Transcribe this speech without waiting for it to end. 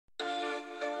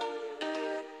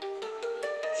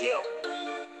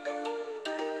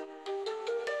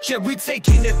Yeah, we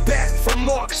taking it back from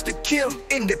Marx to Kim.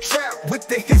 In the trap with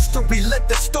the history, let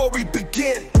the story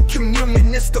begin.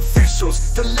 Communist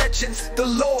officials, the legends, the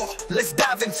law. Let's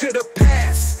dive into the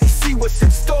past, see what's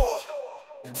in store.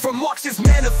 From Marx's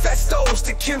manifestos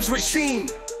to Kim's regime,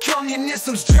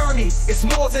 communism's journey is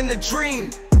more than a dream.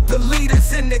 The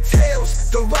leaders and the tales,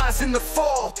 the rise and the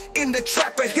fall. In the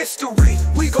trap of history,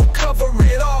 we gon' cover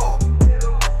it all.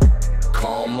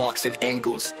 Karl Marx and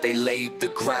Engels, they laid the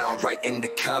ground right in the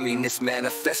Communist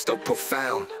Manifesto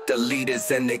profound. The leaders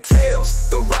and their tales,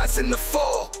 the rise and the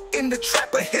fall. In the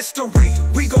trap of history,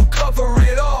 we gon' cover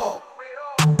it all.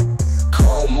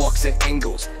 Karl Marx and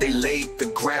Engels, they laid the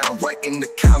ground right in the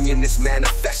Communist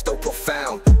Manifesto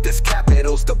profound. There's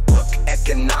Kapitals, the book,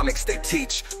 economics they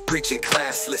teach. Preaching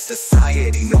classless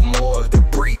society, no more of the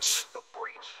breach.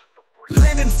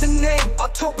 Lenin's the name,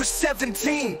 October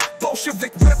 17.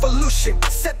 Bolshevik Revolution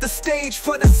set the stage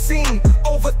for the scene.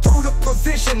 Overthrew the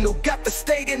Provisional, got the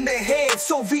state in their hands.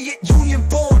 Soviet Union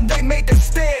born, they made them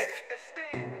stand.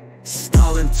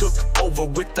 Stalin took over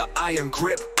with the iron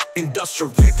grip.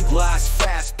 Industrialized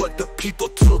fast, but the people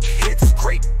took hits.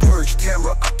 Great purge,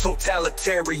 terror, a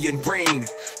totalitarian reign.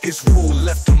 His rule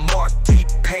left a mark, deep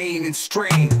pain and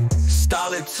strain.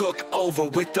 Stalin took over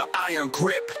with the iron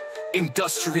grip.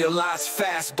 Industrialized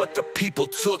fast, but the people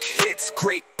took hits.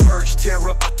 Great purge, terror,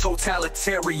 a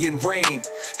totalitarian reign.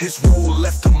 His rule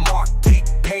left a mark, deep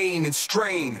pain and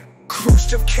strain.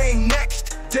 Khrushchev came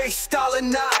next, they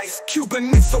Stalinized. Cuban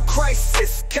Missile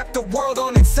Crisis kept the world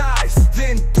on its eyes.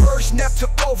 Then Brezhnev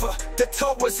took over, the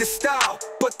tour was his style.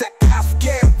 But the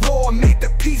Afghan war made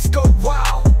the peace go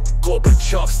wild.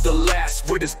 Gorbachev's the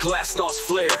last with his glasnost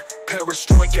flare.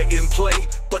 Perestroika in play,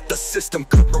 but the system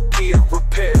could repair.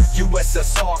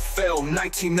 USSR fell,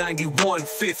 1991,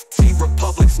 15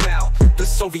 republics now. The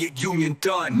Soviet Union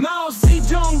done. Mao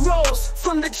Zedong rose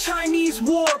from the Chinese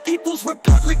War. People's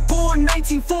Republic born,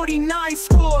 1949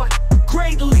 scored.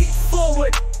 Great leap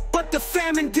forward, but the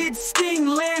famine did sting.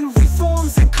 Land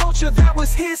reforms and culture, that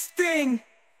was his thing.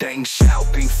 Deng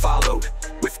Xiaoping followed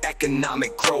with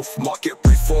economic growth. Market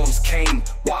reforms came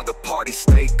while the party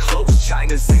stayed close.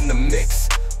 China's in the mix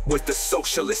with the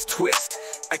socialist twist.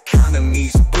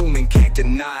 Economy's booming, can't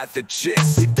deny the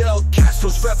gist. Fidel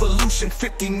Castro's revolution,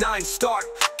 59 start.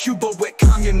 Cuba went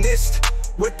communist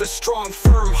with a strong,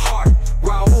 firm heart.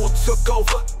 Raul took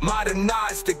over,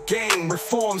 modernized the game.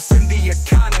 Reforms in the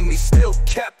economy still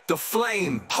kept the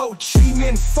flame. Ho Chi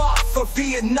Minh fought for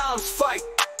Vietnam's fight.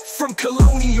 From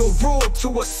colonial rule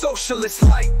to a socialist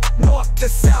light. North to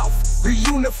south,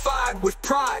 reunified with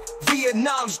pride.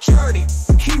 Vietnam's journey,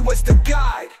 he was the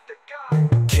guide.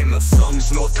 Kim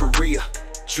Il-sung's North Korea,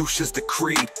 Jusha's the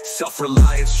creed.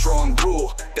 Self-reliant, strong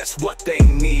rule, that's what they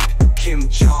need. Kim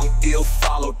Jong-il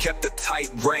followed, kept a tight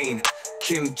reign.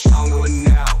 Kim Jong-un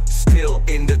now, still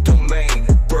in the domain.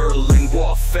 Berlin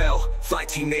Wall fell,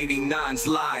 1989's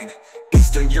line.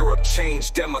 Eastern Europe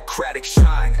changed, democratic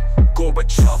shine.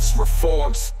 Gorbachev's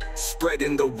reforms,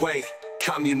 spreading the way.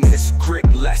 Communist grip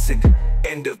lesson,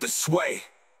 end of the sway.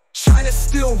 China's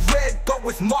still red, but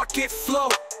with market flow.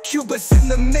 Cuba's in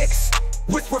the mix,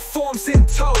 with reforms in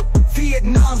tow.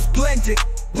 Vietnam's blended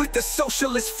with the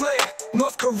socialist flair.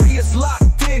 North Korea's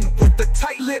locked in with the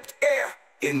tight-lipped air.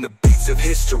 In the beats of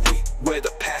history, where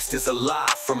the past is alive.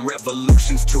 From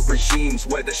revolutions to regimes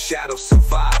where the shadows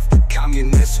survive.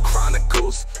 Communist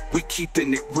Chronicles, we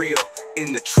keeping it real.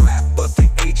 In the trap of the